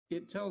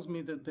It tells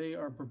me that they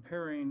are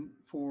preparing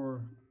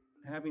for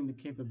having the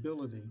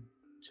capability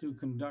to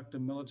conduct a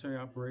military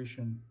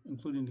operation,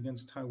 including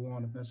against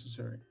Taiwan if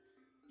necessary.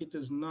 It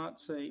does not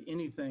say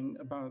anything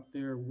about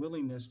their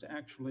willingness to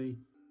actually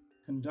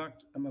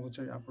conduct a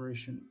military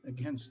operation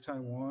against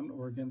Taiwan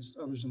or against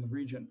others in the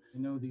region. I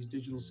know these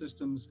digital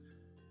systems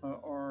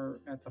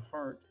are at the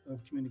heart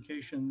of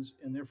communications,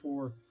 and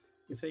therefore,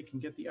 if they can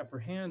get the upper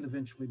hand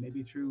eventually,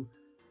 maybe through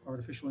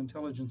artificial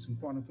intelligence and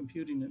quantum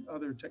computing and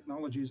other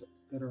technologies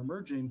that are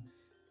emerging,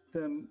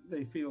 then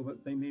they feel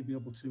that they may be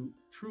able to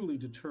truly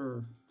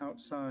deter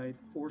outside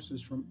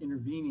forces from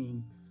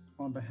intervening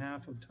on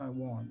behalf of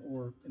Taiwan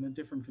or in a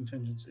different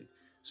contingency.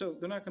 So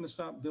they're not going to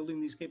stop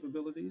building these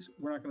capabilities.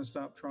 We're not going to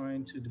stop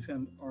trying to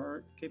defend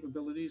our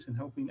capabilities and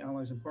helping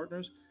allies and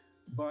partners.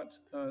 But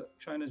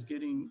China's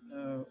getting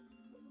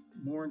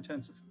more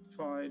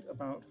intensified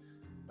about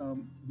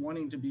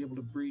wanting to be able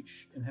to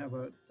breach and have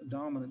a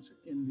dominance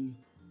in the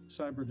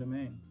cyber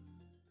domain.